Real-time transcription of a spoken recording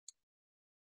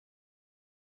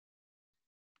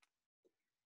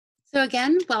So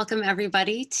again, welcome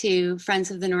everybody to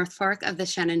Friends of the North Fork of the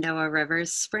Shenandoah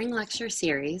River's Spring Lecture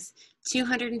Series,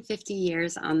 250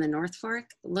 Years on the North Fork,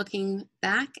 Looking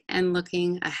Back and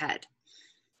Looking Ahead.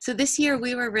 So this year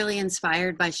we were really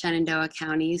inspired by Shenandoah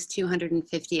County's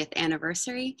 250th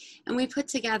anniversary, and we put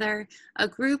together a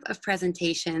group of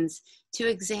presentations to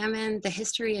examine the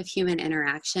history of human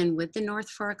interaction with the North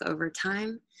Fork over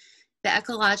time, the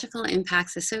ecological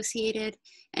impacts associated,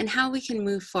 and how we can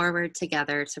move forward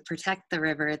together to protect the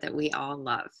river that we all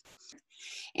love.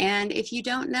 And if you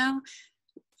don't know,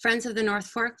 Friends of the North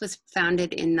Fork was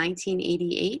founded in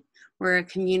 1988. We're a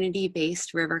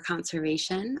community-based river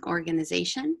conservation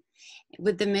organization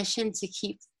with the mission to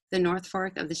keep the North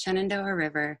Fork of the Shenandoah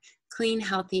River clean,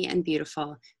 healthy, and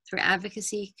beautiful through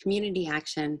advocacy, community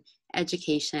action,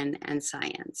 education, and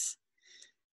science.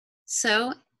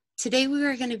 So today we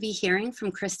are going to be hearing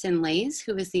from Kristen Laise,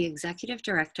 who is the Executive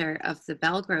Director of the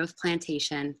Belle Grove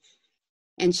Plantation,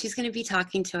 and she's going to be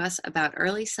talking to us about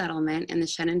early settlement in the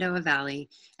Shenandoah Valley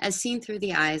as seen through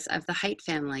the eyes of the Hite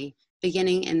family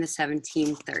beginning in the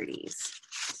 1730s.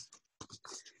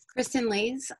 Kristen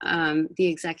Laise, the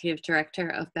Executive Director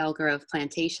of Belle Grove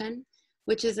Plantation,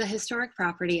 which is a historic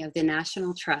property of the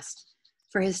National Trust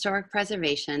for Historic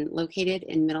Preservation located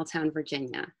in Middletown,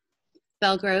 Virginia.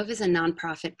 Belle Grove is a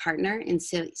nonprofit partner in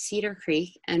Cedar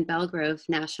Creek and Belle Grove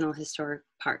National Historic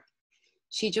Park.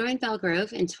 She joined Belle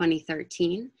Grove in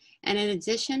 2013, and in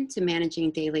addition to managing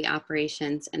daily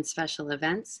operations and special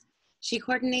events, she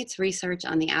coordinates research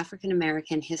on the African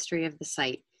American history of the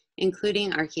site,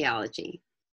 including archaeology.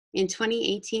 In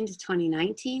 2018 to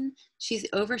 2019, she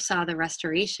oversaw the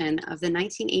restoration of the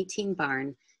 1918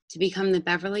 barn to become the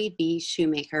Beverly B.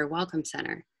 Shoemaker Welcome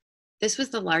Center. This was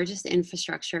the largest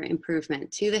infrastructure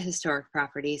improvement to the historic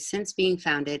property since being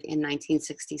founded in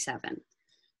 1967.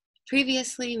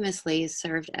 Previously, Ms. Laise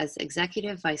served as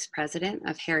Executive Vice President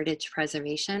of Heritage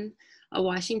Preservation, a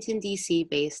Washington,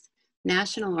 D.C.-based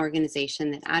national organization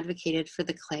that advocated for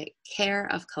the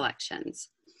care of collections.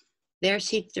 There,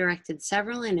 she directed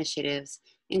several initiatives,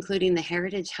 including the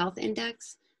Heritage Health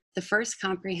Index, the first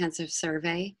comprehensive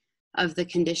survey of the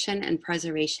condition and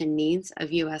preservation needs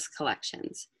of U.S.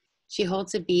 collections. She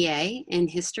holds a BA in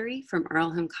History from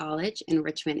Earlham College in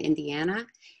Richmond, Indiana,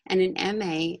 and an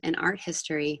MA in Art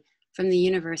History from the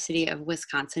University of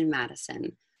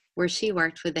Wisconsin-Madison, where she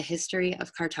worked with the History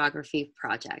of Cartography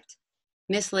project.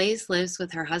 Ms. Laise lives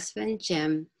with her husband,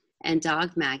 Jim, and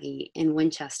dog, Maggie, in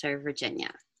Winchester,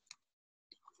 Virginia.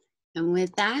 And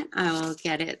with that, I will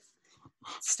get it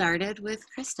started with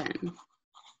Kristen.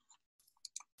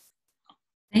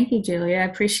 Thank you, Julia. I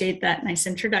appreciate that nice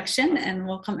introduction, and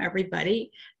welcome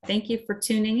everybody. Thank you for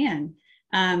tuning in.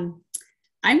 I'm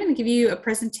going to give you a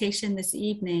presentation this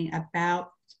evening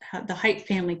about how the Hite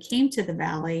family came to the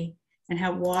valley and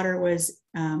how water was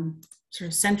sort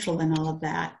of central in all of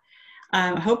that.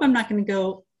 I hope I'm not going to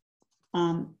go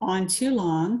on too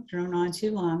long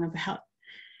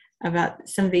about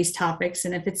some of these topics.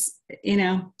 And if it's,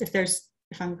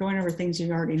 if I'm going over things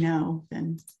you already know,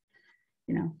 then,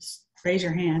 raise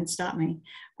your hand, stop me.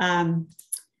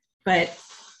 But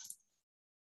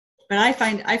I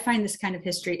find this kind of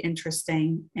history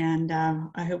interesting, and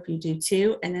I hope you do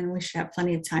too. And then we should have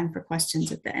plenty of time for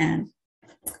questions at the end.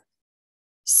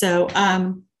 So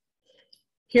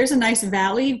here's a nice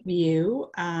valley view.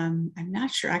 I'm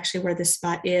not sure actually where this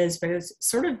spot is, but it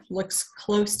sort of looks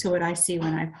close to what I see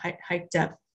when I've hiked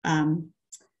up.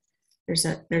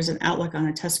 There's an outlook on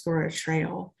the Tuscarora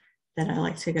Trail that I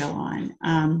like to go on.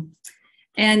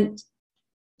 And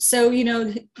so,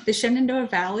 the Shenandoah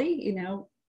Valley,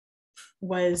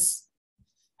 was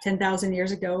 10,000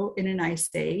 years ago in an ice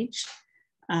age.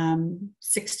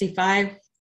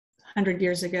 6,500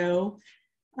 years ago,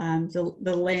 the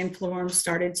landforms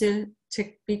started to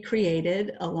be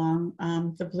created along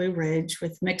the Blue Ridge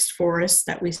with mixed forests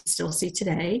that we still see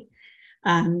today.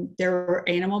 There were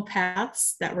animal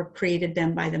paths that were created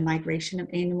then by the migration of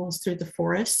animals through the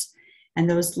forests, and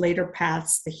those later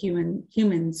paths the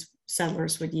humans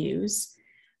settlers would use.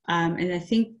 And I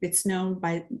think it's known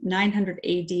by 900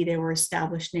 AD, there were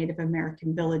established Native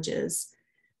American villages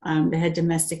that had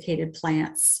domesticated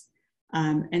plants.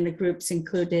 And the groups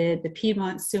included the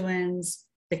Piedmont Siouans,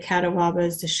 the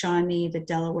Catawbas, the Shawnee, the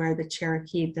Delaware, the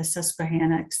Cherokee, the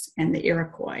Susquehannocks, and the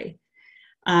Iroquois.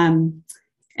 And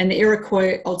the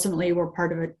Iroquois ultimately were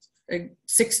part of a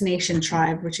six-nation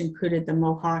tribe, which included the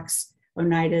Mohawks,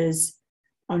 Oneidas,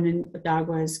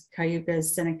 Onondagas,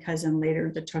 Cayugas, Senecas, and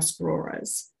later the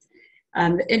Tuscaroras.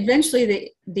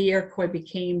 Eventually, the Iroquois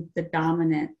became the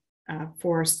dominant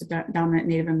force, the dominant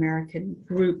Native American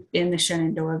group in the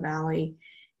Shenandoah Valley,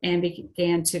 and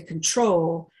began to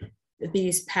control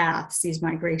these paths, these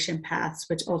migration paths,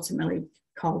 which ultimately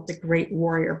called the Great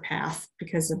Warrior Path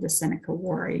because of the Seneca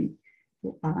warring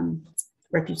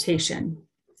reputation.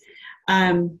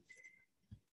 And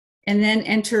then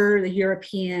enter the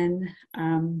European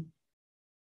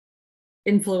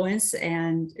influence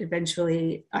and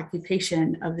eventually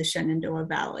occupation of the Shenandoah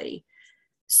Valley.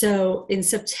 So in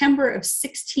September of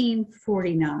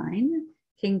 1649,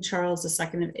 King Charles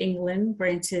II of England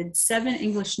granted 7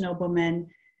 English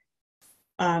noblemen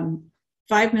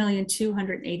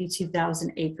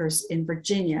 5,282,000 acres in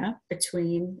Virginia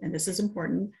between, and this is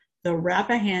important, the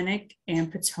Rappahannock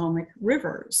and Potomac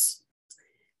rivers.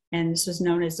 And this was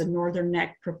known as the Northern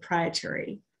Neck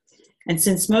Proprietary. And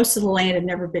since most of the land had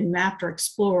never been mapped or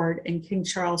explored, and King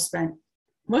Charles spent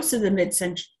most of the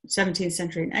mid-17th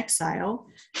century in exile,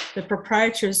 the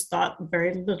proprietors thought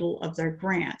very little of their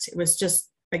grant. It was just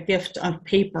a gift on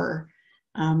paper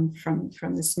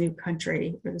from this new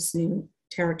country or this new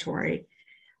territory.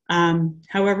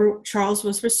 However, Charles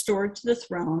was restored to the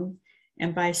throne,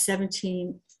 and by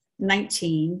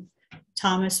 1719,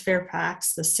 Thomas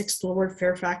Fairfax, the 6th Lord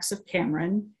Fairfax of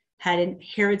Cameron, had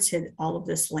inherited all of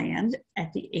this land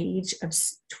at the age of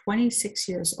 26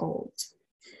 years old.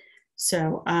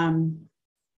 So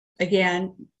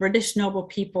again, British noble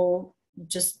people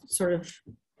just sort of,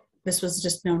 this was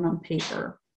just known on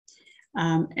paper.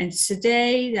 And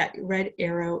today that red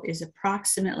arrow is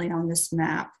approximately on this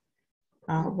map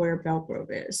where Belle Grove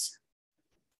is.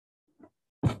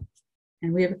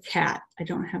 And we have a cat. I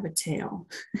don't have a tail.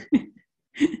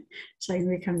 So I can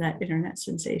become that internet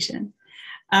sensation.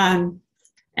 And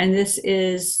this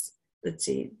is, let's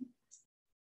see.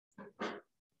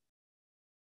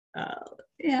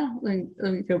 Yeah, let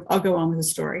me go, I'll go on with the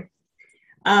story.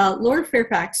 Lord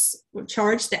Fairfax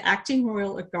charged the acting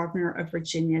royal governor of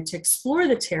Virginia to explore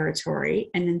the territory,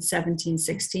 and in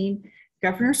 1716,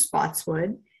 Governor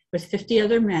Spotswood, with 50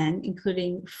 other men,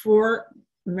 including 4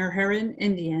 Meherrin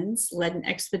Indians, led an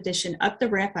expedition up the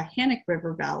Rappahannock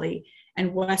River Valley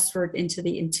and westward into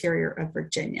the interior of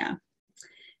Virginia.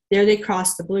 There they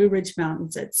crossed the Blue Ridge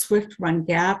Mountains at Swift Run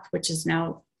Gap, which is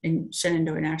now in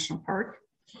Shenandoah National Park,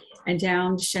 and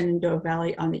down the Shenandoah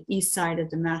Valley on the east side of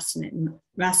the Massanutten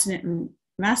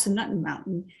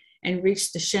Mountain, and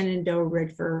reached the Shenandoah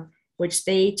River, which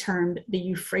they termed the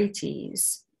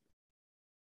Euphrates.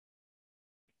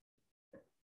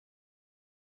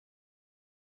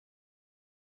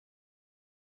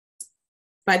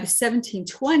 By the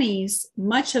 1720s,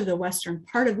 much of the western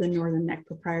part of the Northern Neck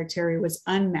Proprietary was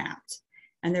unmapped,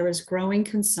 and there was growing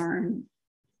concern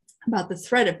about the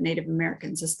threat of Native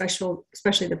Americans,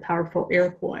 especially the powerful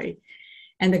Iroquois,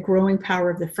 and the growing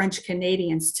power of the French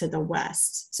Canadians to the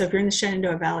west. So if you're in the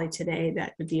Shenandoah Valley today,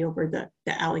 that would be over the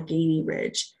Allegheny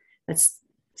Ridge that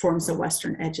forms the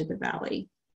western edge of the valley.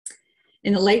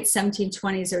 In the late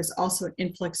 1720s, there was also an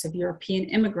influx of European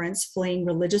immigrants fleeing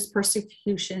religious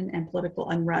persecution and political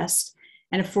unrest,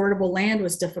 and affordable land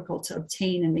was difficult to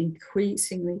obtain in the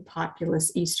increasingly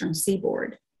populous eastern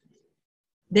seaboard.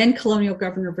 Then colonial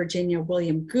governor of Virginia,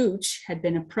 William Gooch, had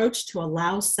been approached to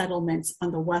allow settlements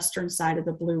on the western side of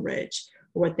the Blue Ridge,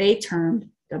 or what they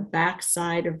termed the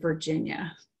backside of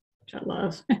Virginia, which I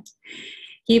love.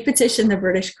 He petitioned the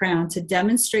British Crown to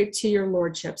demonstrate to your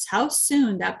lordships how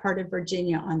soon that part of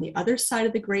Virginia on the other side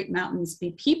of the Great Mountains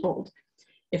be peopled,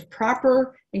 if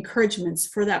proper encouragements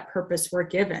for that purpose were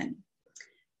given.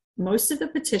 Most of the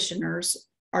petitioners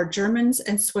are Germans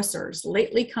and Swissers,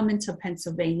 lately come into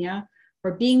Pennsylvania,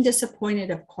 or being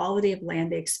disappointed of quality of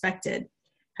land they expected,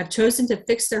 have chosen to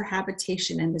fix their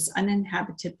habitation in this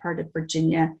uninhabited part of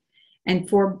Virginia, and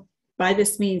by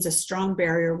this means, a strong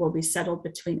barrier will be settled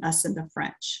between us and the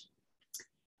French.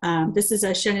 This is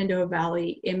a Shenandoah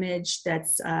Valley image that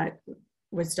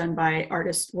was done by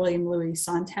artist William Louis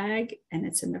Sontag, and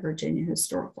it's in the Virginia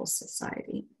Historical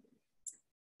Society.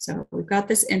 So we've got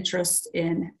this interest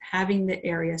in having the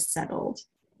area settled.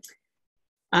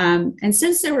 And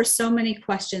since there were so many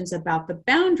questions about the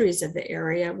boundaries of the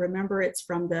area, remember it's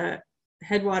from the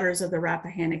headwaters of the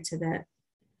Rappahannock to that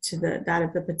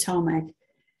of the Potomac,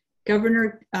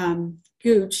 Governor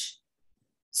Gooch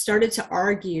started to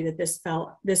argue that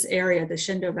this area, the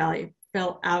Shenandoah Valley,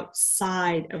 fell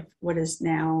outside of what is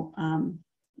now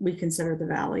we consider the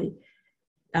valley.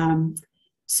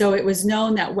 So it was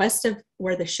known that west of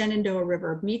where the Shenandoah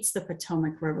River meets the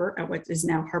Potomac River at what is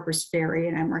now Harper's Ferry,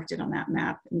 and I marked it on that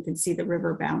map, and you can see the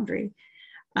river boundary.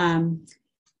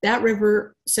 That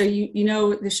river, so you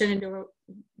know the Shenandoah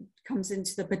comes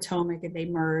into the Potomac and they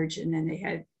merge, and then they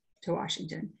head to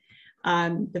Washington.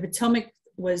 The Potomac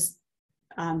was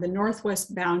the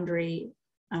northwest boundary.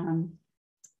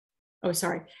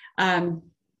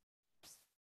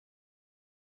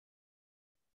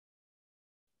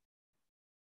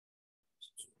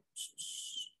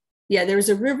 yeah, there was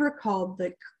a river called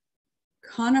the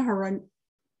Coharonrugatoon,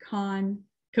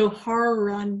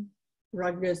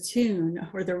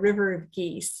 or the River of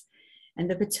Geese, and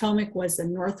the Potomac was the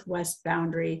northwest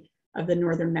boundary of the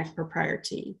Northern Neck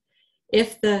Propriety.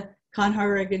 If the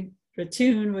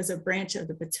Coharonrugatoon was a branch of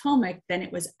the Potomac, then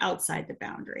it was outside the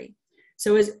boundary.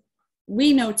 So as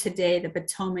we know today, the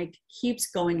Potomac keeps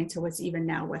going into what's even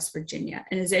now West Virginia,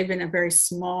 and is even a very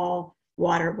small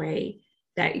waterway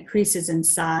that increases in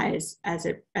size as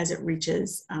it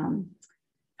reaches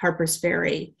Harper's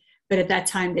Ferry. But at that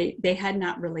time, they had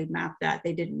not really mapped that.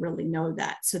 They didn't really know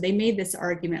that. So they made this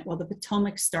argument, well, the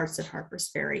Potomac starts at Harper's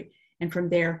Ferry and from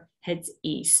there heads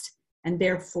east. And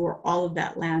therefore, all of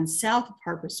that land south of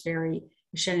Harper's Ferry,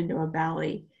 the Shenandoah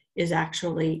Valley, is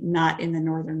actually not in the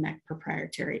Northern Neck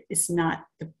Proprietary. It's not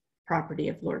the property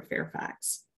of Lord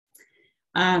Fairfax.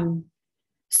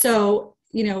 So,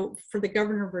 you know, for the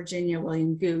governor of Virginia,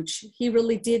 William Gooch, he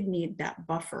really did need that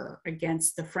buffer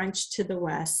against the French to the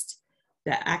west,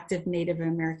 the active Native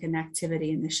American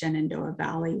activity in the Shenandoah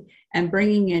Valley, and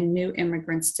bringing in new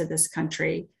immigrants to this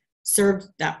country served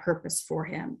that purpose for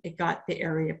him. It got the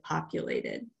area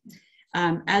populated.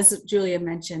 As Julia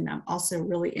mentioned, I'm also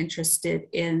really interested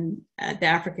in the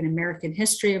African American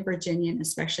history of Virginia, and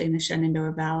especially in the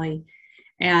Shenandoah Valley.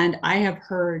 And I have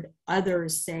heard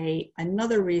others say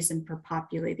another reason for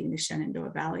populating the Shenandoah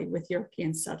Valley with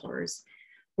European settlers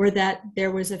were that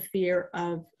there was a fear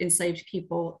of enslaved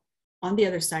people on the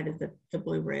other side of the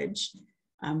Blue Ridge,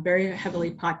 very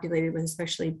heavily populated with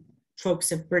especially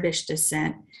folks of British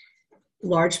descent,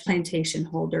 large plantation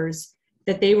holders,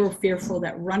 that they were fearful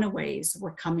that runaways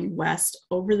were coming west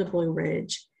over the Blue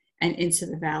Ridge and into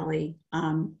the valley,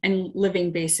 and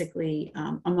living basically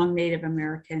among Native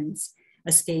Americans,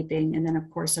 escaping, and then of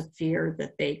course a fear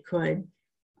that they could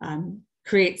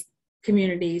create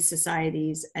communities,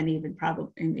 societies, and even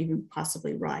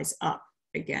possibly rise up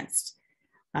against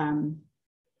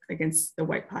the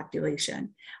white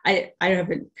population. I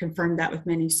haven't confirmed that with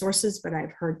many sources, but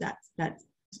I've heard that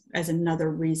as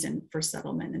another reason for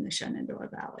settlement in the Shenandoah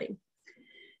Valley.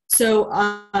 So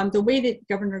the way that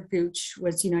Governor Gooch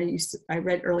was, you know, I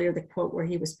read earlier the quote where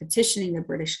he was petitioning the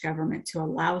British government to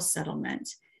allow settlement,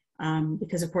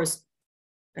 because of course,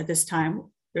 at this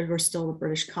time, there were still a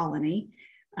British colony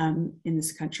in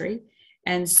this country.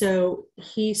 And so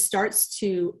he starts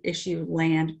to issue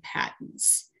land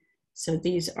patents. So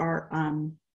these are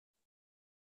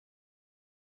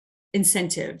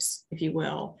incentives, if you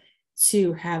will,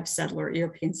 to have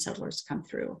European settlers come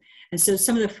through. And so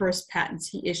some of the first patents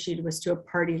he issued was to a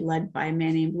party led by a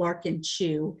man named Larkin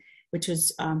Chew, which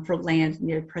was for land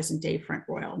near present day Front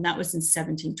Royal. And that was in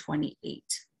 1728.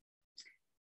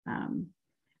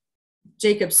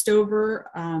 Jacob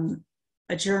Stover,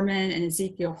 a German, and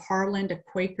Ezekiel Harland, a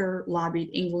Quaker,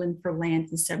 lobbied England for land in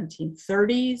the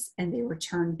 1730s, and they were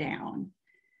turned down.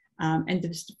 And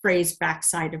the phrase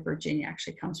backside of Virginia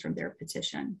actually comes from their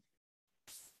petition.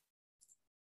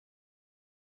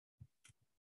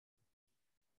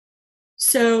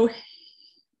 So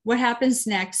what happens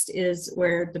next is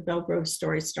where the Belle Grove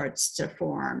story starts to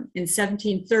form. In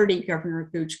 1730, Governor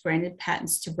Gooch granted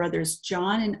patents to brothers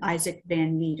John and Isaac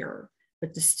Van Meter,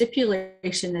 with the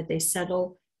stipulation that they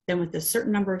settle them with a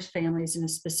certain number of families in a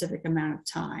specific amount of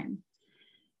time.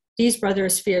 These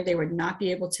brothers feared they would not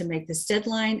be able to make this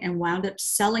deadline and wound up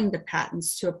selling the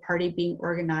patents to a party being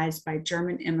organized by a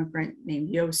German immigrant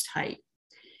named Yost Hite.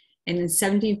 And in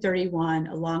 1731,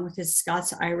 along with his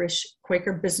Scots-Irish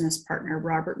Quaker business partner,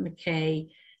 Robert Mackay,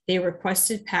 they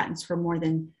requested patents for more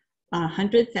than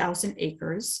 100,000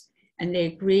 acres, and they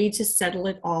agreed to settle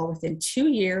it all within 2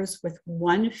 years with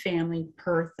one family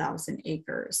per 1,000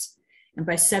 acres. And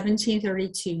by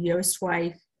 1732, Yost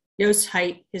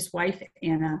Hite, his wife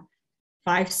Anna,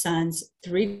 5 sons,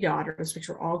 3 daughters, which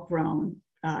were all grown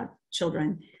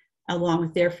children, along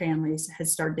with their families, had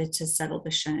started to settle the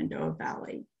Shenandoah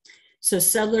Valley. So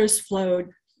settlers flowed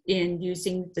in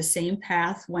using the same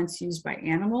path once used by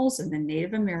animals and the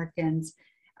Native Americans,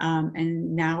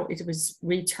 and now it was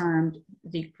retermed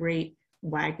the Great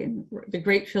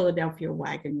Philadelphia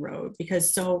Wagon Road,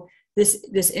 because so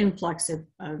this influx of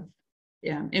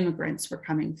immigrants were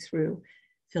coming through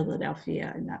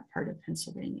Philadelphia and that part of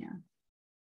Pennsylvania.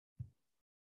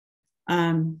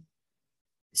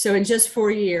 So in just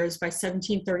 4 years, by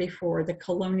 1734, the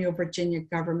colonial Virginia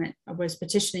government was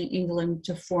petitioning England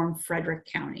to form Frederick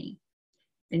County.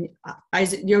 And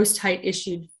Yost Hite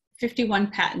issued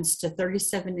 51 patents to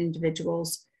 37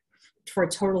 individuals for a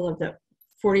total of the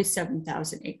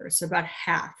 47,000 acres, so about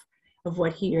half of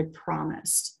what he had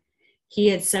promised. He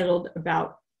had settled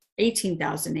about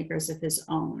 18,000 acres of his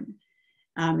own.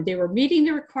 They were meeting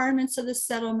the requirements of the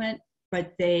settlement,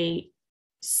 but they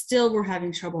still were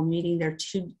having trouble meeting their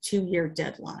two-year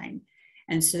deadline.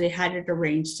 And so they had it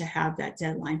arranged to have that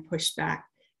deadline pushed back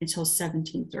until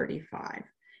 1735.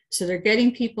 So they're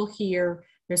getting people here,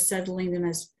 they're settling them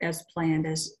as planned,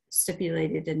 as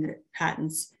stipulated in the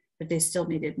patents, but they still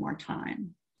needed more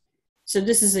time. So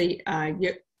this is a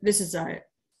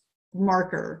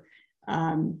marker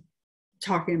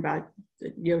talking about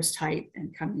Yost Hite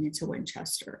and coming into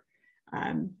Winchester.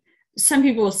 Some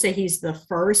people will say he's the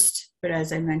first, but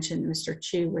as I mentioned, Mr.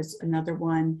 Chu was another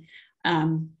one.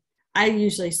 I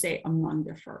usually say among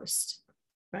the first,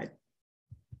 but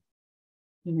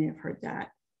you may have heard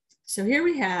that. So here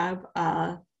we have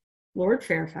Lord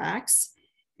Fairfax,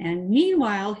 and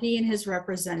meanwhile, he and his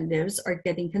representatives are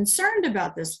getting concerned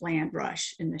about this land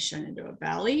rush in the Shenandoah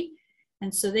Valley,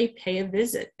 and so they pay a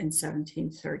visit in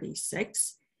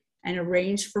 1736 and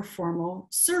arrange for formal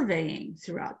surveying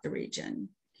throughout the region.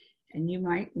 And you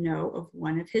might know of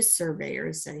one of his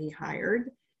surveyors that he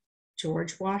hired,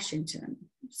 George Washington.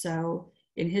 So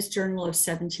in his journal of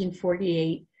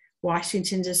 1748,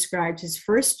 Washington described his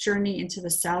first journey into the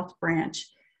South Branch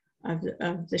of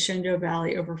the Shenandoah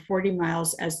Valley over 40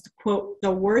 miles as, quote,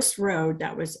 the worst road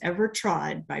that was ever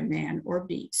trod by man or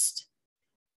beast.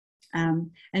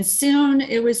 And soon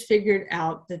it was figured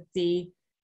out that the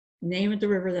name of the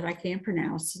river that I can't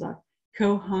pronounce, the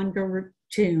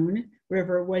Cohongaroon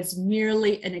River, was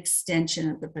merely an extension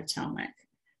of the Potomac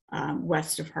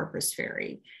west of Harper's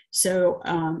Ferry. So,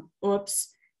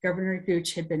 Governor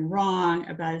Gooch had been wrong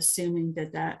about assuming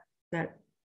that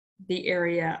the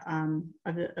area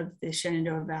of the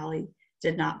Shenandoah Valley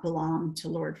did not belong to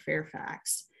Lord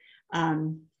Fairfax.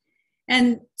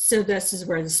 And so this is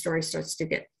where the story starts to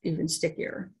get even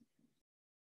stickier.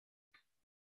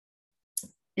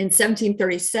 In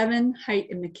 1737, Hite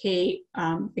and McKay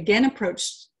again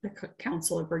approached the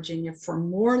Council of Virginia for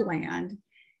more land,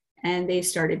 and they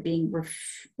started being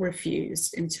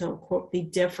refused until, quote, the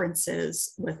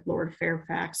differences with Lord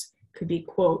Fairfax could be,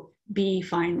 quote, be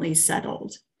finally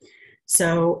settled.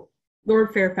 So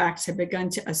Lord Fairfax had begun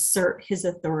to assert his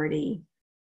authority,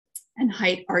 and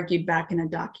Hite argued back in a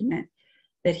document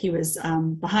that he was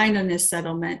behind on his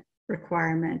settlement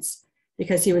requirements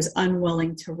because he was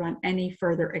unwilling to run any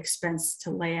further expense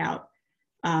to lay out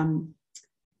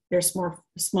their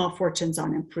small fortunes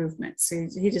on improvements. So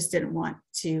he just didn't want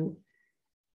to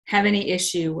have any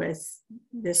issue with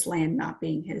this land not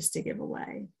being his to give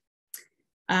away.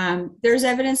 There's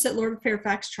evidence that Lord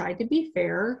Fairfax tried to be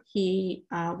fair.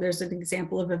 There's an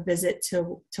example of a visit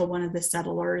to one of the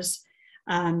settlers,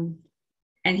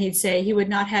 and he'd say he would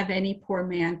not have any poor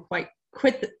man quite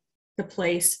quit the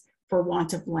place for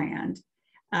want of land.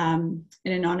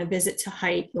 And on a visit to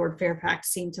Hite, Lord Fairfax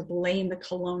seemed to blame the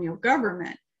colonial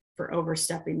government for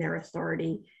overstepping their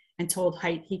authority and told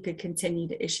Hite he could continue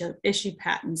to issue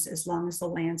patents as long as the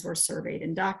lands were surveyed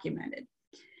and documented.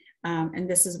 And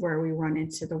this is where we run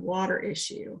into the water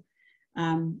issue.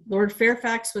 Lord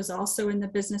Fairfax was also in the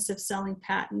business of selling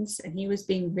patents, and he was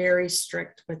being very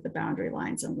strict with the boundary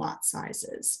lines and lot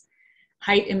sizes.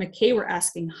 Hite and McKay were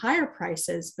asking higher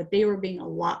prices, but they were being a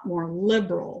lot more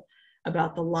liberal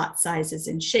about the lot sizes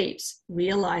and shapes,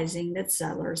 realizing that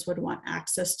settlers would want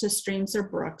access to streams or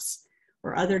brooks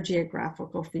or other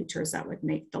geographical features that would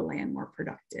make the land more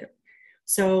productive.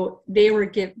 So they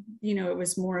were it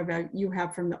was more of a, you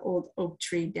have from the old oak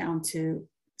tree down to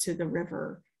the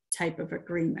river type of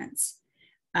agreements.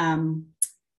 And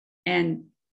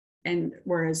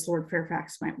whereas Lord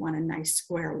Fairfax might want a nice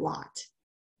square lot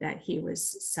that he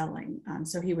was selling.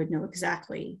 So he would know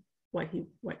exactly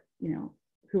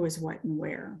who was what and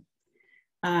where.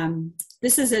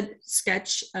 This is a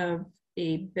sketch of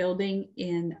a building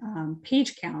in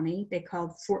Page County they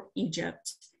called Fort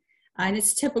Egypt. And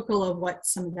it's typical of what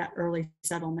some of that early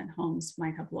settlement homes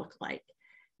might have looked like.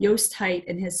 Yost Hite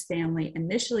and his family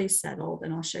initially settled,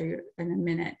 and I'll show you in a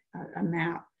minute a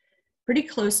map, pretty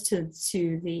close to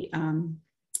the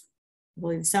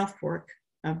South Fork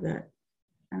of the,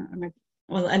 a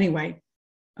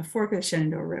fork of the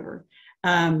Shenandoah River.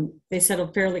 They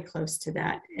settled fairly close to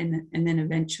that, and then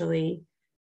eventually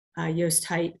Yost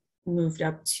Hite moved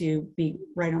up to be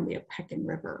right on the Opequon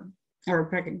River,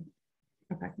 or Opequon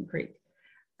Creek.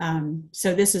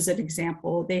 So this is an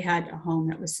example. They had a home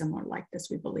that was similar like this.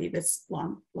 We believe it's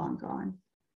long gone.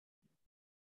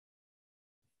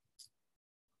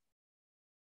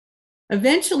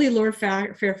 Eventually, Lord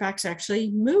Fairfax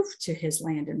actually moved to his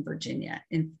land in Virginia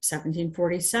in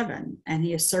 1747, and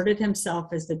he asserted himself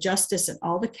as the justice in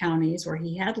all the counties where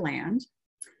he had land.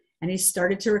 And he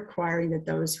started to requiring that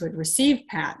those who had received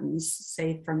patents,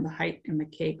 say from the Hite and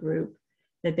McKay group,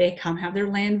 that they come have their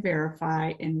land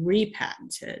verified and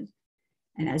repatented.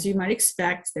 And as you might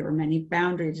expect, there were many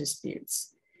boundary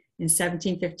disputes. In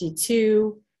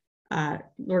 1752,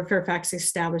 Lord Fairfax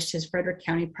established his Frederick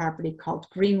County property called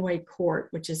Greenway Court,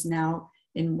 which is now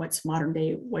in what's modern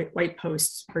day White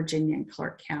Post, Virginia, and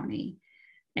Clark County.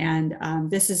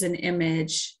 And this is an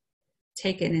image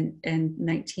taken in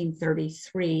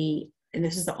 1933, and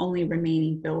this is the only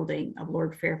remaining building of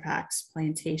Lord Fairfax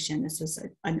Plantation. This was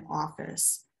an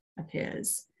office of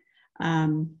his.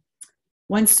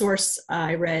 One source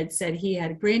I read said he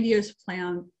had grandiose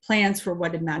plans for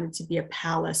what amounted to be a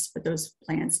palace, but those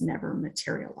plans never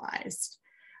materialized.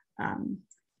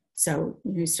 So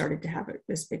he started to have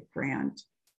this big grand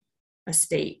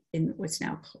estate in what's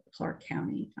now Clark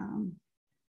County,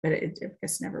 but it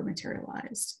just never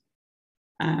materialized.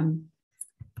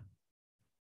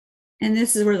 And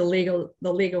this is where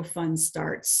the legal fund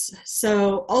starts.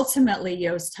 So ultimately,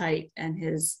 Yost Hite and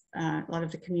his a lot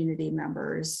of the community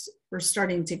members were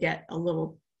starting to get a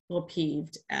little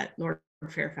peeved at Lord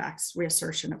Fairfax's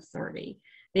reassertion of authority.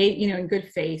 They, in good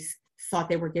faith, thought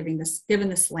they were given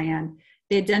this land.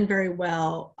 They had done very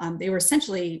well. They were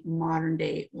essentially modern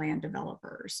day land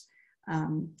developers.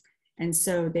 And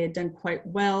so they had done quite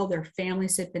well. Their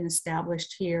families had been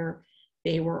established here.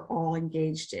 They were all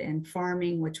engaged in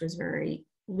farming, which was very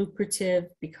lucrative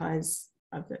because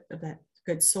of that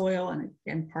good soil. And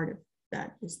again, part of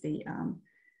that is the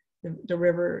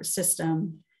river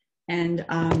system. And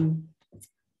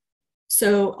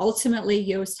so ultimately,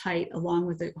 Yost Hite, along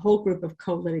with a whole group of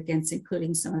co-litigants,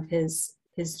 including some of his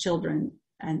children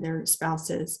and their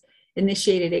spouses,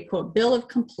 initiated a, quote, bill of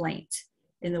complaint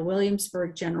in the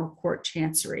Williamsburg General Court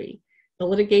Chancery. The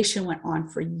litigation went on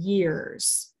for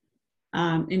years.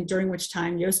 And during which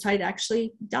time Yost Hite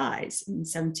actually dies in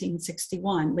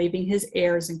 1761, leaving his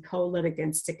heirs and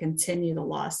co-litigants to continue the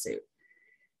lawsuit.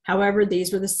 However,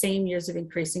 these were the same years of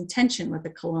increasing tension with the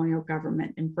colonial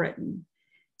government in Britain.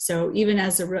 So even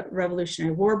as the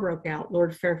Revolutionary War broke out,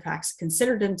 Lord Fairfax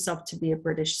considered himself to be a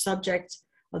British subject,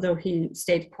 although he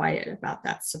stayed quiet about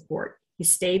that support. He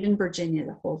stayed in Virginia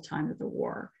the whole time of the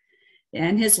war.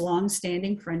 And his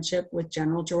long-standing friendship with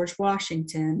General George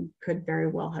Washington could very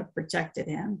well have protected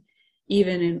him,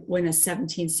 even when a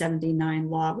 1779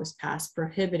 law was passed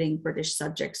prohibiting British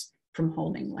subjects from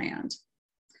holding land.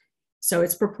 So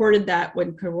it's purported that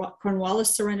when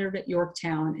Cornwallis surrendered at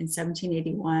Yorktown in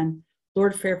 1781,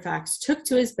 Lord Fairfax took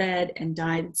to his bed and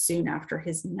died soon after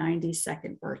his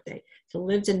 92nd birthday. To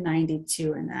live to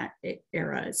 92 in that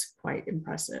era is quite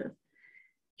impressive.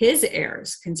 His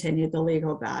heirs continued the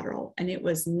legal battle, and it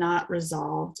was not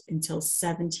resolved until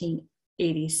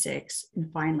 1786,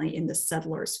 and finally in the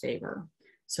settlers' favor,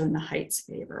 so in the Hites'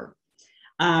 favor.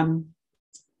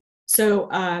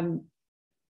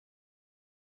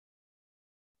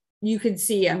 You could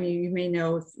see, you may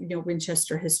know,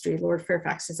 Winchester history. Lord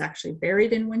Fairfax is actually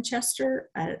buried in Winchester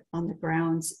on the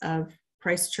grounds of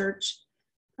Christ Church,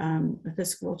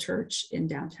 Episcopal Church in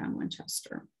downtown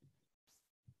Winchester.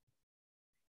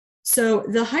 So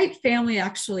the Hite family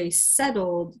actually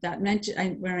settled when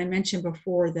I mentioned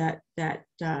before that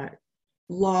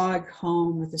log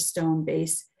home with a stone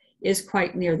base is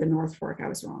quite near the North Fork. I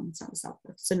was wrong, it's not the South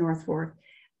Fork, it's the North Fork.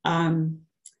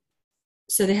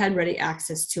 So they had ready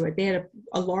access to it. They had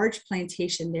a large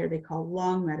plantation there they call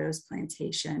Long Meadows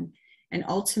Plantation. And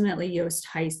ultimately Yost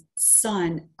Hite's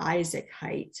son, Isaac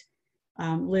Hite,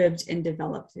 lived and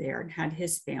developed there and had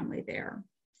his family there.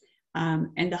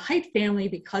 And the Hite family,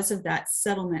 because of that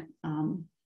settlement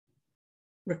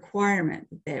requirement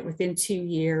that within 2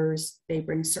 years, they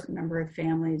bring a certain number of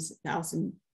families,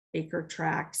 1,000-acre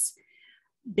tracts,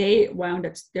 their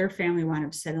family wound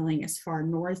up settling as far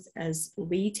north as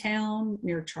Leetown,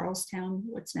 near Charlestown,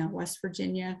 what's now West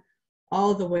Virginia,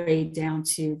 all the way down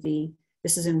to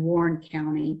this is in Warren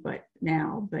County,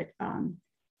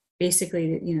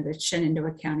 basically, the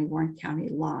Shenandoah County, Warren County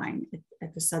line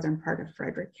at the southern part of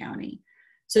Frederick County.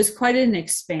 So it's quite an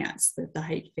expanse that the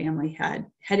Hite family had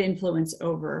influence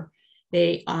over.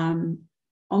 They,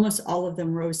 almost all of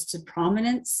them rose to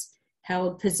prominence,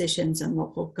 held positions in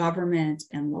local government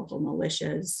and local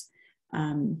militias.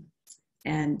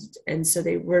 And so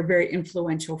they were a very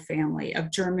influential family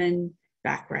of German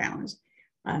background.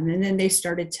 And then they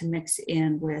started to mix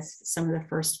in with some of the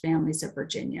first families of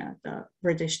Virginia, the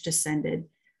British descended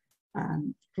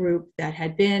group that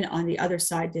had been on the other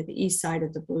side to the east side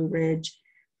of the Blue Ridge.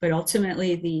 But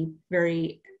ultimately, the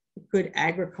very good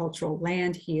agricultural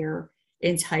land here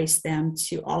enticed them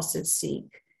to also seek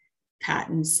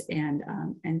patents and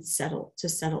settle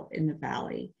in the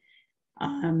valley.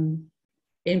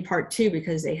 in part too,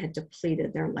 because they had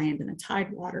depleted their land in the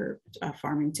tidewater,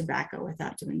 farming tobacco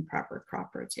without doing proper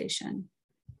crop rotation.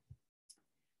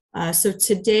 So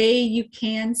today you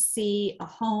can see a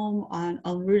home on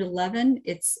Route 11.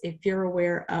 It's, if you're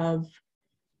aware of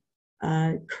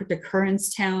the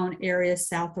Kernstown area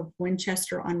south of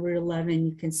Winchester on Route 11,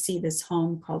 you can see this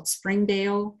home called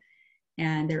Springdale.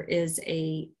 And there is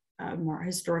a more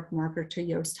historic marker to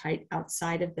Yost Hite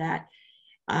outside of that.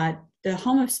 The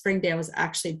home of Springdale was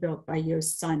actually built by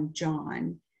Yost's son,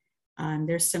 John.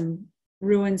 There's some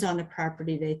ruins on the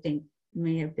property they think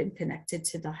may have been connected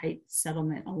to the Hite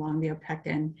settlement along the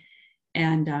Opequon.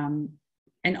 And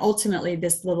ultimately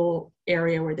this little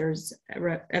area where there's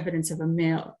evidence of a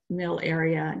mill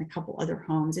area and a couple other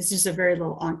homes, it's just a very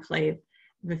little enclave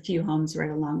of a few homes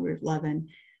right along Route 11,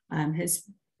 has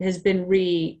been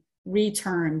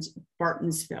retermed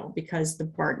Bartonsville because the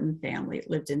Barton family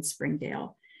lived in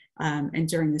Springdale. And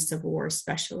during the Civil War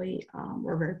especially,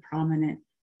 were a very prominent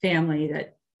family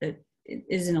that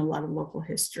is in a lot of local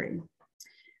history.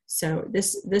 So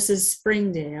this is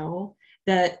Springdale.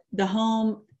 The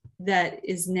home that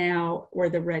is now where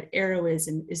the red arrow is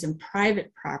in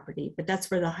private property, but that's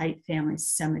where the Hite family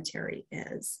cemetery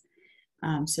is.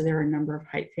 So there are a number of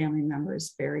Hite family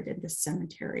members buried in the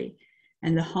cemetery.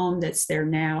 And the home that's there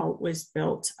now was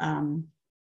built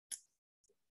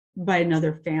by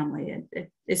another family.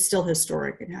 It's still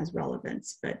historic and has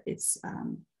relevance, but it's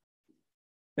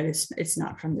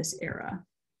not from this era.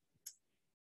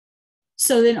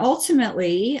 So then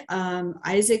ultimately,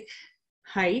 Isaac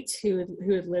Hite, who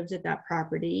had lived at that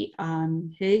property,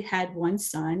 he had one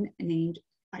son named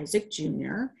Isaac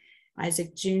Jr.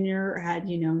 Isaac Jr. had,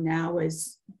 now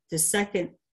was the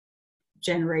second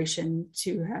generation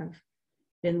to have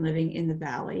been living in the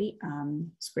valley.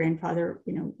 His grandfather,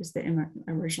 was the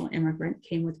original immigrant,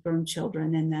 came with grown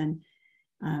children, and then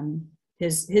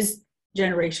his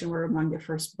generation were among the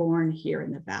first born here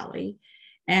in the valley.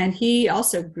 And he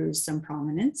also grew some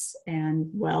prominence and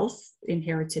wealth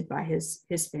inherited by his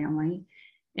family,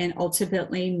 and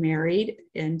ultimately married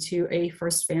into a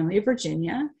first family of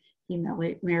Virginia. He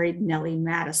married Nellie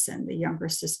Madison, the younger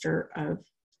sister of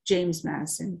James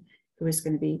Madison, who was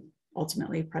going to be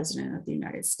ultimately president of the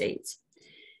United States.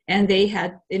 And they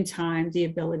had in time the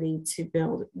ability to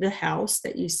build the house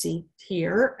that you see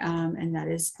here, and that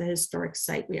is the historic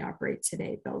site we operate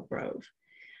today, Belle Grove.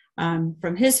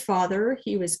 From his father,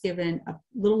 he was given a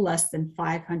little less than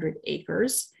 500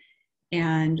 acres.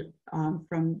 And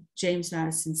from James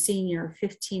Madison Sr.,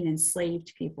 15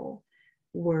 enslaved people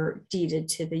were deeded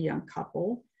to the young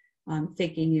couple,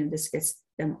 thinking, this gets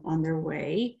them on their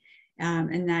way.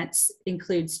 And that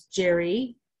includes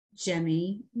Jerry,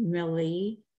 Jemmy,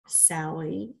 Millie,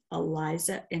 Sally,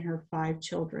 Eliza and her 5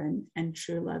 children, and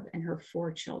Trulove and her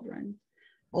 4 children.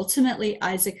 Ultimately,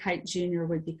 Isaac Hite Jr.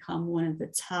 would become one of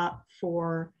the top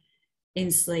 4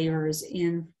 enslavers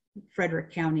in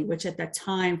Frederick County, which at that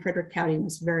time, Frederick County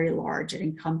was very large. It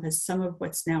encompassed some of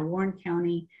what's now Warren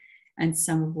County and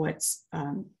some of what's,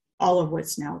 all of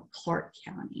what's now Clark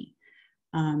County.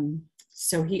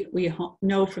 So we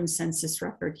know from census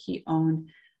record, he owned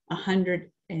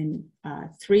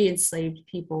 103 enslaved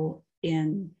people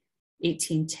in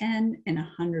 1810 and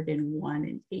 101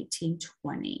 in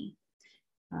 1820.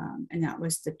 And that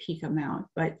was the peak amount.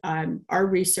 But our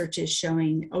research is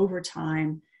showing over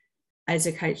time,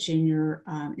 Isaac Hite Jr.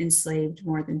 Enslaved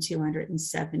more than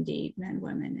 270 men,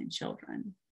 women, and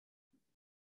children.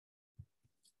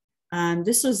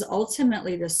 This was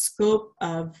ultimately the scope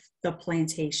of the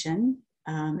plantation.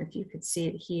 If you could see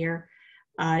it here,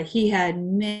 he had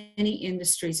many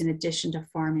industries in addition to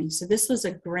farming. So this was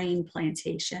a grain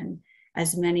plantation,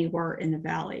 as many were in the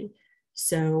valley.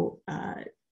 So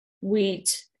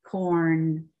wheat,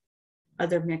 corn,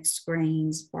 other mixed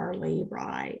grains, barley,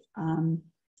 rye.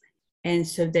 And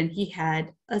so then he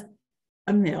had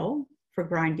a mill for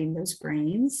grinding those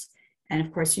grains. And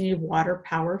of course, you need water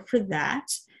power for that.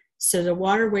 So the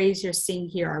waterways you're seeing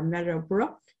here are Meadow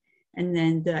Brook, and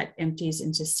then that empties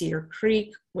into Cedar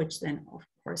Creek, which then of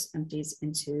course empties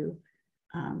into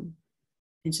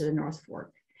the North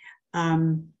Fork.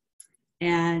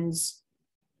 And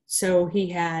so he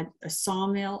had a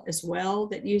sawmill as well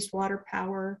that used water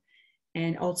power,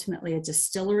 and ultimately a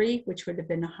distillery, which would have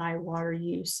been a high water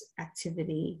use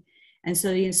activity. And so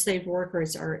the enslaved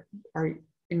workers are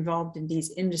involved in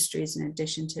these industries in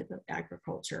addition to the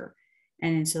agriculture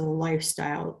and into the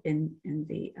lifestyle in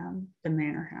the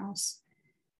manor house.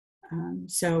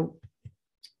 So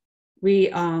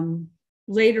we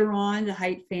later on, the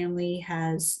Hite family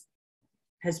has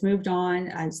moved on.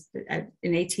 In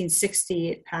 1860,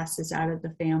 it passes out of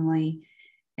the family,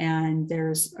 And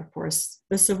there's, of course,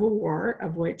 the Civil War,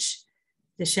 of which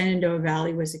the Shenandoah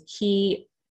Valley was a key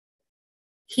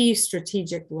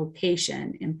strategic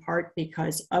location, in part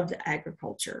because of the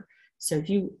agriculture. So if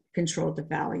you controlled the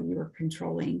valley, you were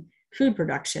controlling food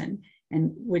production,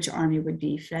 and which army would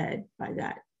be fed by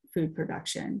that food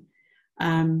production.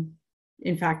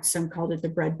 In fact, some called it the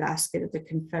breadbasket of the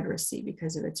Confederacy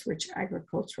because of its rich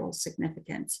agricultural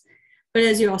significance. But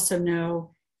as you also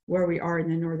know, where we are in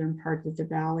the northern part of the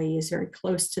valley is very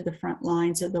close to the front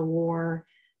lines of the war.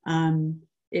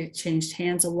 It changed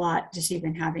hands a lot. Just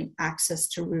even having access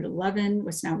to Route 11,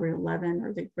 what's now Route 11,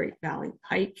 or the Great Valley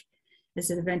Pike,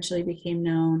 as it eventually became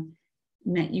known,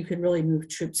 meant you could really move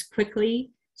troops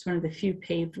quickly. It's one of the few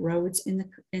paved roads in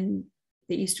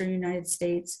the eastern United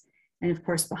States. And of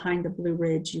course, behind the Blue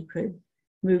Ridge, you could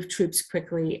move troops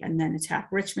quickly and then attack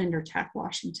Richmond or attack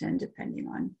Washington, depending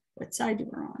on what side you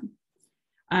were on.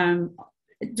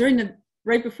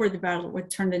 Right before the battle, what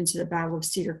turned into the Battle of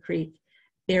Cedar Creek,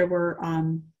 there were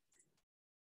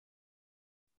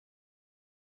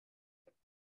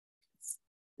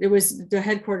it was the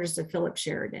headquarters of Philip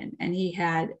Sheridan, and he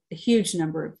had a huge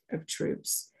number of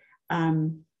troops.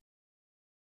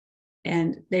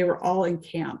 And they were all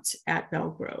encamped at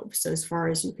Belle Grove. So as far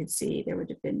as you could see, there would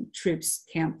have been troops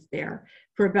camped there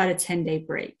for about a 10-day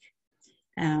break.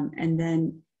 And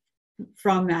then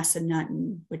from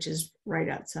Massanutten, which is right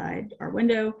outside our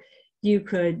window, you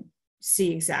could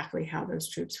see exactly how those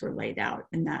troops were laid out.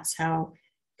 And that's how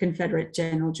Confederate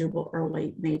General Jubal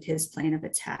Early made his plan of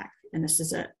attack. And this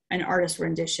is an artist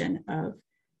rendition of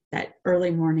that early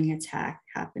morning attack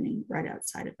happening right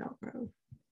outside of Belle Grove.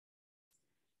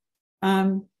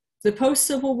 The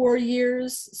post-Civil War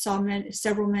years saw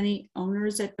many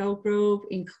owners at Belle Grove,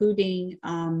 including,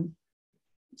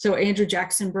 so Andrew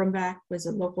Jackson Brumbach was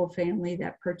a local family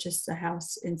that purchased the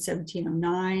house in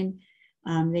 1709.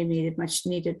 They made much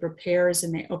needed repairs,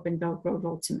 and they opened Belle Grove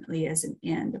ultimately as an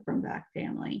inn, the Brumbach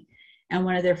family. And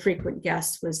one of their frequent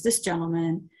guests was this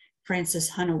gentleman,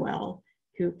 Francis Hunnewell,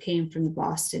 who came from the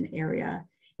Boston area.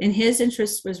 And his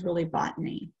interest was really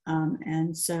botany.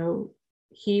 And so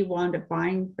he wound up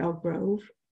buying Belle Grove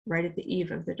right at the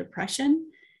eve of the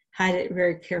Depression, had it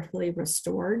very carefully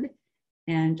restored,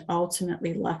 and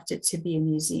ultimately left it to be a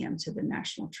museum to the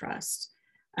National Trust.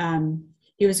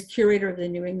 He was a curator of the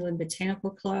New England Botanical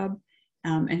Club,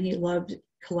 and he loved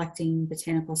collecting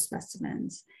botanical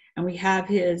specimens. And we have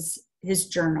his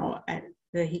journal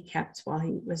that he kept while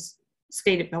he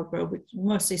stayed at Belle Grove, which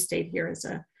mostly stayed here as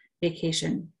a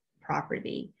vacation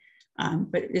property.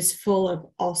 But it's full of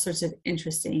all sorts of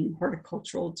interesting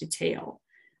horticultural detail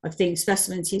of things,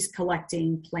 specimens he's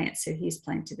collecting, plants that he's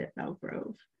planted at Belle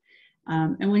Grove.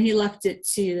 And when he left it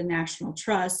to the National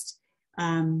Trust,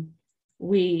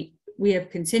 he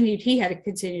had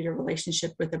continued a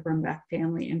relationship with the Brumbach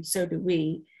family, and so do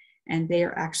we. And they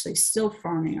are actually still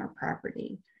farming our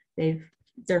property.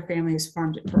 Their family has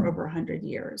farmed it for over 100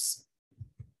 years.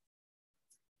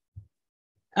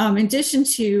 In addition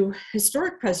to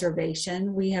historic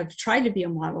preservation, we have tried to be a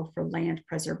model for land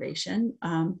preservation.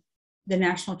 The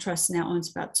National Trust now owns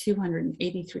about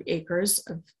 283 acres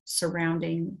of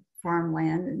surrounding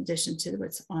farmland in addition to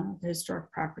what's on the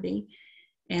historic property.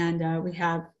 And we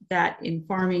have that in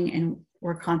farming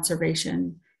or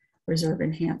conservation reserve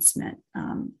enhancement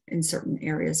in certain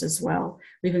areas as well.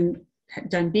 We've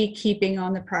done beekeeping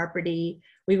on the property.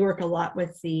 We work a lot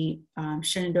with the Northern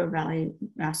Shenandoah Valley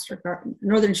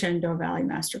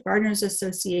Master Gardeners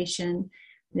Association.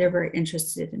 They're very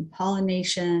interested in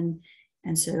pollination.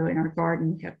 And so in our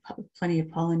garden, we have plenty of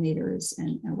pollinators,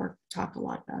 and talk a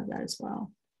lot about that as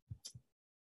well.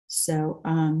 So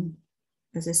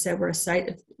as I said, we're a site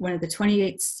of one of the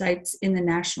 28 sites in the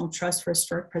National Trust for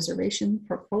Historic Preservation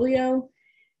portfolio.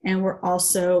 And we're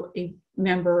also a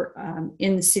member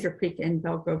in the Cedar Creek and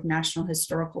Belle Grove National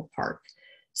Historical Park.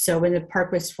 So when the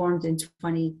park was formed in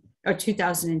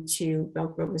 2002, Belle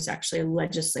Grove was actually a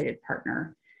legislated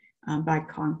partner by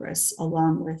Congress,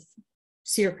 along with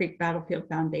Cedar Creek Battlefield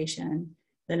Foundation,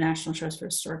 the National Trust for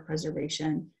Historic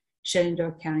Preservation,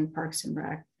 Shenandoah County Parks and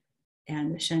Rec,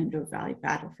 and the Shenandoah Valley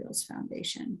Battlefields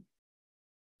Foundation.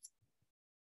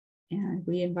 And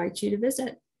we invite you to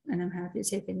visit, and I'm happy to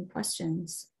take any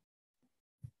questions.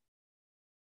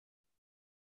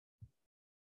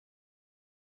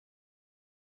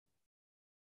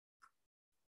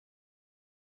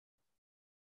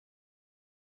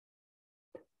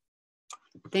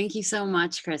 Thank you so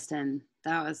much, Kristen.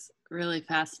 That was really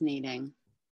fascinating.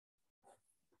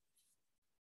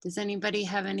 Does anybody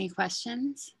have any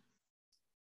questions?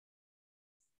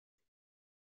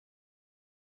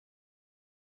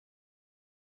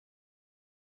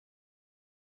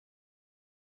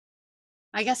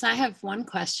 I guess I have one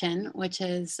question, which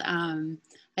is I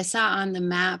saw on the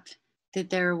map that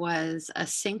there was a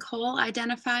sinkhole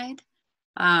identified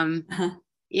um, Uh-huh.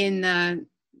 in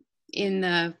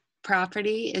the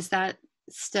property. Is that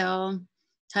still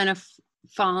kind of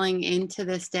falling into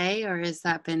this day, or has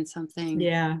that been something?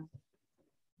 Yeah,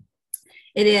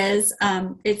 it is.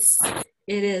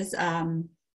 It is.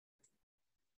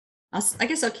 I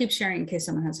guess I'll keep sharing in case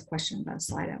someone has a question about a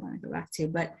slide I want to go back to.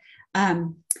 But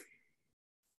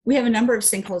we have a number of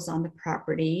sinkholes on the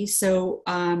property. So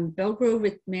Belle Grove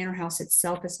Manor House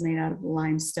itself is made out of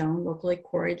limestone, locally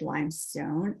quarried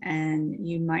limestone. And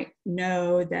you might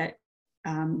know that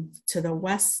to the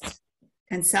west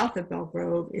and south of Belle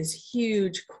Grove is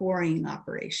huge quarrying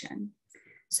operation.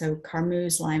 So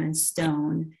Carmeuse Lime and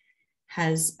Stone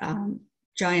has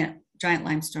giant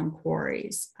limestone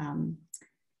quarries.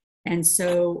 And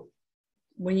so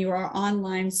when you are on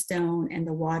limestone and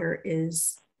the water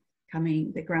is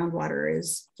coming, the groundwater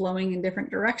is flowing in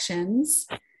different directions,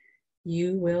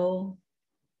 you will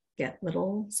get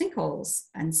little sinkholes.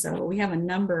 And so we have a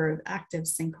number of active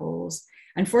sinkholes.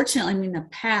 Unfortunately, in the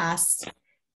past,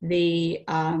 the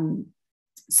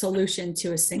solution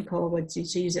to a sinkhole was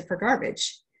to use it for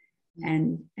garbage.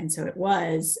 And so it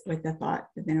was, with the thought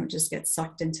that then it would just get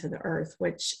sucked into the earth,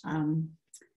 which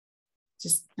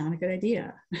just not a good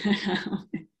idea.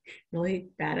 Really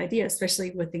bad idea,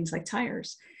 especially with things like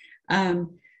tires.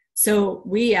 So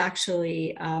we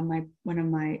actually, one of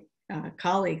my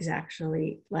colleagues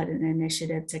actually led an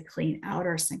initiative to clean out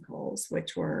our sinkholes,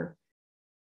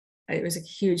 it was a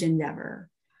huge endeavor.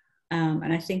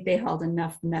 And I think they hauled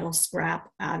enough metal scrap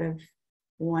out of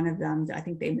one of them. I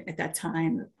think they, at that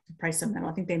time, the price of metal,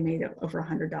 I think they made it over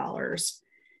 $100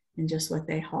 in just what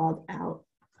they hauled out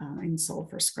and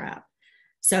sold for scrap.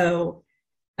 So,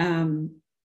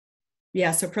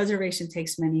 yeah, so preservation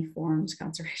takes many forms,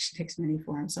 conservation takes many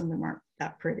forms. Some of them aren't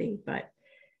that pretty, but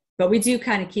we do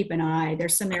kind of keep an eye.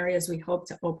 There's some areas we hope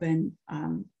to open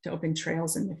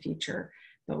trails in the future,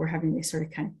 but we're having to sort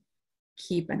of kind of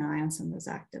keep an eye on some of those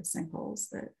active sinkholes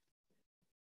that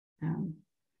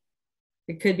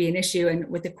it could be an issue. And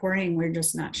with the quarrying, we're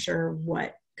just not sure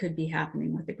what could be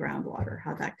happening with the groundwater,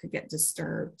 how that could get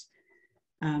disturbed.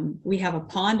 We have a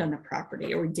pond on the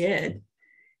property, or we did,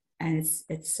 and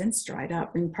it's since dried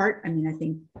up. In part, I mean, I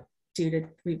think due to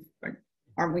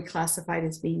aren't we classified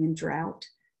as being in drought?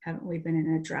 Haven't we been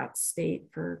in a drought state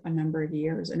for a number of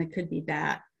years? And it could be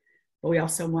that, but we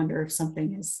also wonder if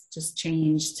something has just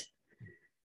changed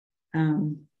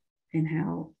in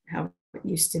how it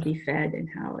used to be fed and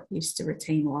how it used to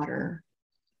retain water,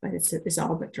 but it's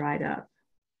all but dried up,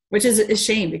 which is a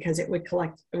shame because it would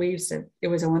collect. It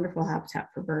was a wonderful habitat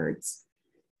for birds,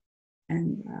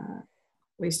 and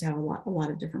we used to have a lot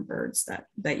of different birds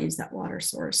that use that water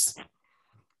source.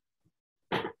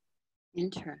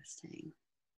 Interesting.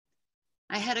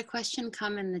 I had a question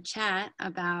come in the chat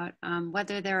about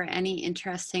whether there are any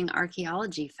interesting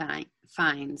archaeology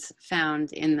finds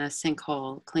found in the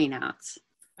sinkhole cleanouts.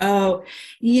 Oh,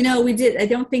 we did. I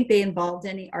don't think they involved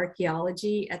any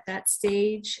archaeology at that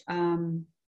stage.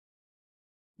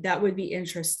 That would be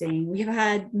interesting. We have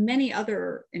had many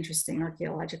other interesting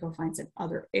archaeological finds in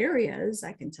other areas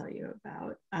I can tell you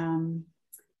about.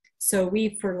 So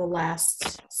we, for the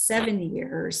last 7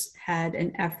 years, had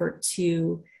an effort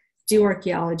to do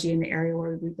archaeology in the area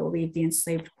where we believe the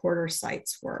enslaved quarter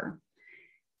sites were.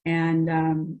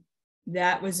 And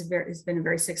that has been a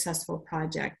very successful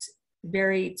project,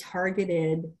 very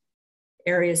targeted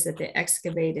areas that they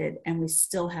excavated, and we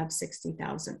still have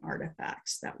 60,000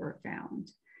 artifacts that were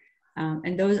found.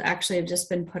 And those actually have just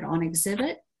been put on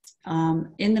exhibit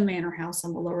in the Manor House,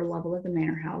 on the lower level of the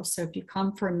Manor House. So if you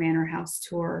come for a Manor House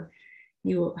tour,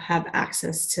 you will have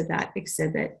access to that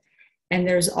exhibit. And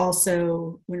there's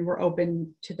also, when we're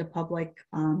open to the public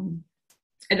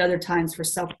at other times for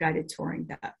self-guided touring,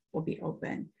 that will be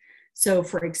open. So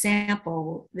for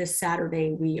example, this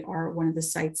Saturday, we are one of the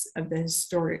sites of the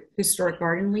Historic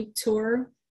Garden Week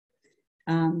tour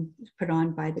put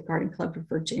on by the Garden Club of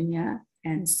Virginia.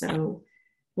 And so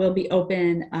we'll be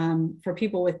open for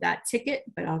people with that ticket,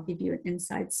 but I'll give you an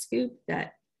inside scoop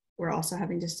that we're also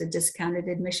having just a discounted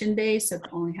admission day. So if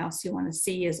the only house you want to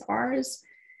see is ours,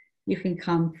 you can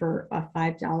come for a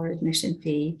 $5 admission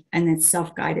fee, and it's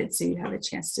self-guided, so you have a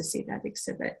chance to see that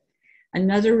exhibit.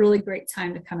 Another really great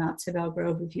time to come out to Belle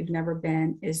Grove, if you've never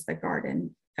been, is the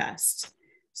Garden Fest.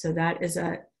 So that is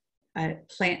a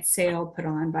plant sale put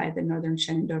on by the Northern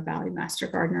Shenandoah Valley Master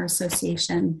Gardener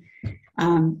Association.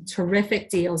 Terrific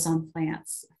deals on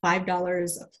plants,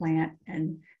 $5 a plant,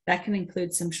 and that can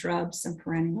include some shrubs, some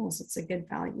perennials. It's a good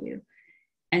value.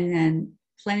 And then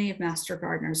plenty of master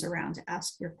gardeners around to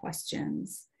ask your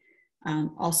questions.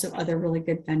 Also other really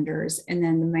good vendors. And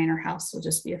then the Manor House will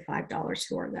just be a $5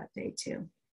 tour that day too.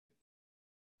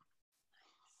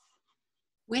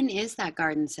 When is that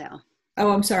garden sale?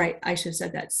 Oh, I'm sorry. I should have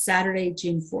said that. Saturday,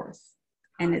 June 4th.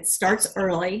 And it starts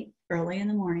early in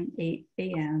the morning, 8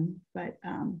 a.m., but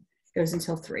goes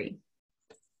until 3.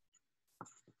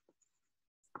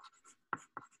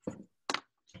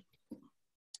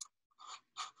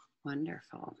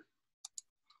 Wonderful.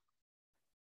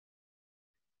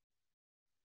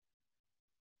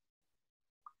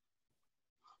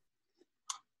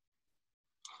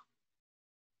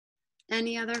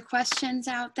 Any other questions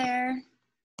out there?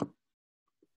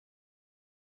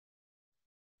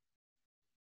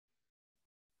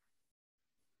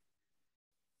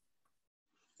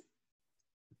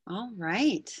 All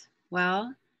right.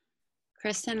 Well,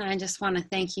 Kristen, I just want to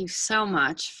thank you so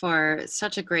much for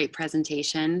such a great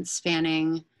presentation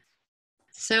spanning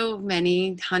so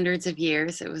many hundreds of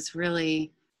years. It was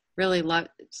really, really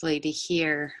lovely to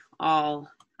hear all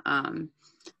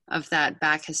of that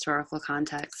back historical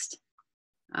context.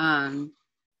 Oh,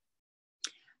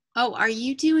 are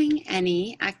you doing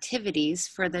any activities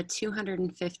for the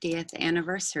 250th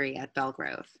anniversary at Belle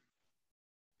Grove?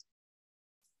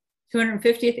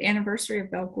 250th anniversary of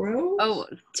Belle Grove? Oh,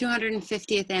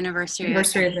 250th anniversary of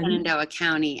Shenandoah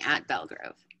County at Belle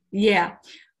Grove. Yeah,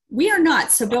 we are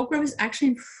not. So Belle Grove is actually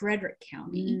in Frederick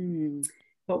County,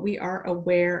 but we are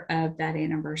aware of that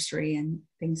anniversary and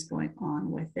things going on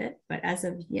with it. But as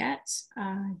of yet,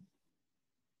 I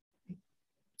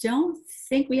don't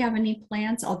think we have any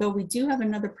plans, although we do have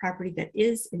another property that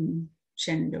is in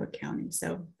Shenandoah County.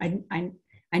 So I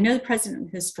know the president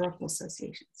of the Historical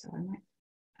Association, so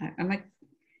I might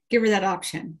give her that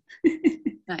option.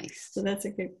 Nice. So that's a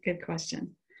good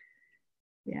question.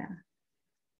 Yeah.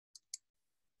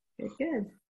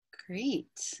 Good. Great.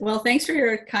 Well, thanks for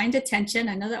your kind attention.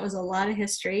 I know that was a lot of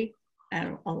history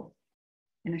in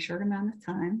a short amount of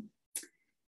time.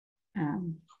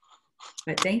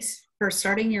 But thanks for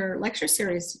starting your lecture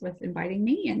series with inviting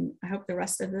me, and I hope the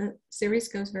rest of the series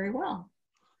goes very well.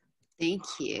 Thank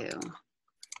you.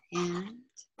 And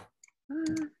I'm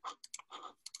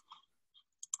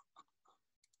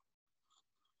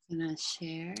gonna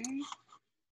share.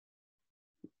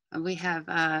 We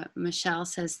have Michelle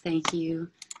says thank you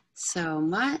so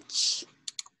much.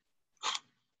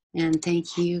 And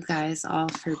thank you guys all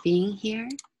for being here.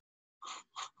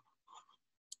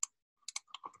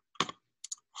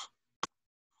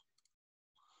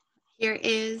 Here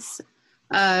is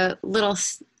a little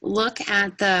look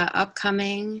at the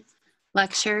upcoming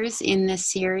lectures in this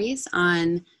series.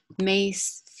 On May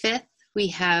 5th, we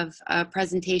have a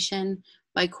presentation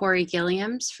by Corey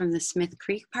Gilliams from the Smith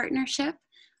Creek Partnership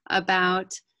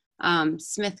about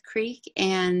Smith Creek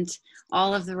and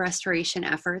all of the restoration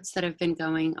efforts that have been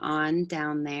going on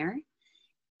down there.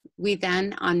 We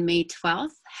then, on May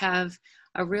 12th, have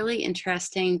a really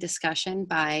interesting discussion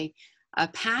by a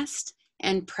past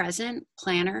and present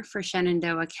planner for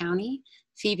Shenandoah County,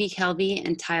 Phoebe Kelby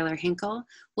and Tyler Hinkle.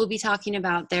 Will be talking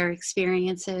about their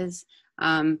experiences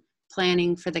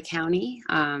planning for the county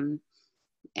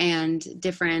and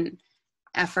different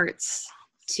efforts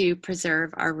to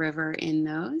preserve our river in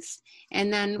those.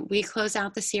 And then we close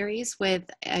out the series with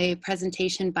a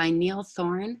presentation by Neil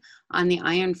Thorne on the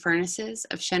iron furnaces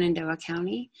of Shenandoah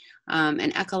County,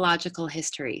 an ecological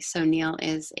history. So Neil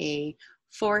is a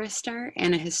forester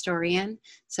and a historian,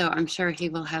 so I'm sure he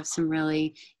will have some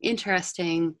really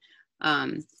interesting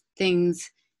things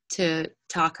to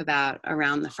talk about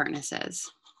around the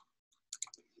furnaces.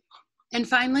 And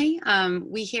finally,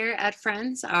 we here at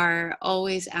Friends are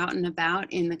always out and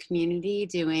about in the community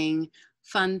doing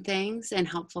fun things and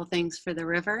helpful things for the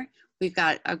river. We've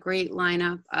got a great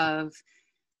lineup of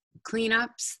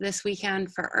cleanups this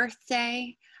weekend for Earth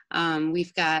Day.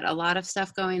 We've got a lot of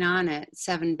stuff going on at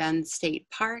Seven Bend State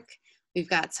Park. We've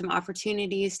got some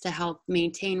opportunities to help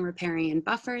maintain riparian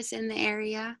buffers in the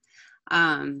area,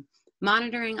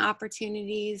 monitoring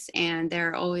opportunities, and there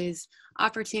are always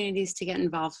opportunities to get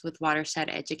involved with watershed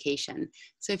education.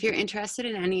 So if you're interested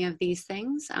in any of these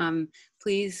things,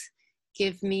 please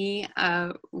give me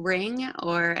a ring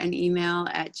or an email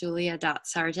at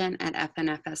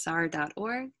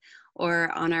julia.sargent@fnfsr.org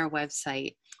or on our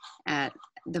website at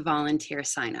the volunteer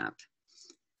sign up.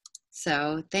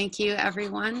 So thank you,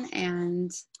 everyone,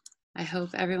 and I hope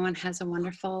everyone has a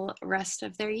wonderful rest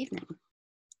of their evening.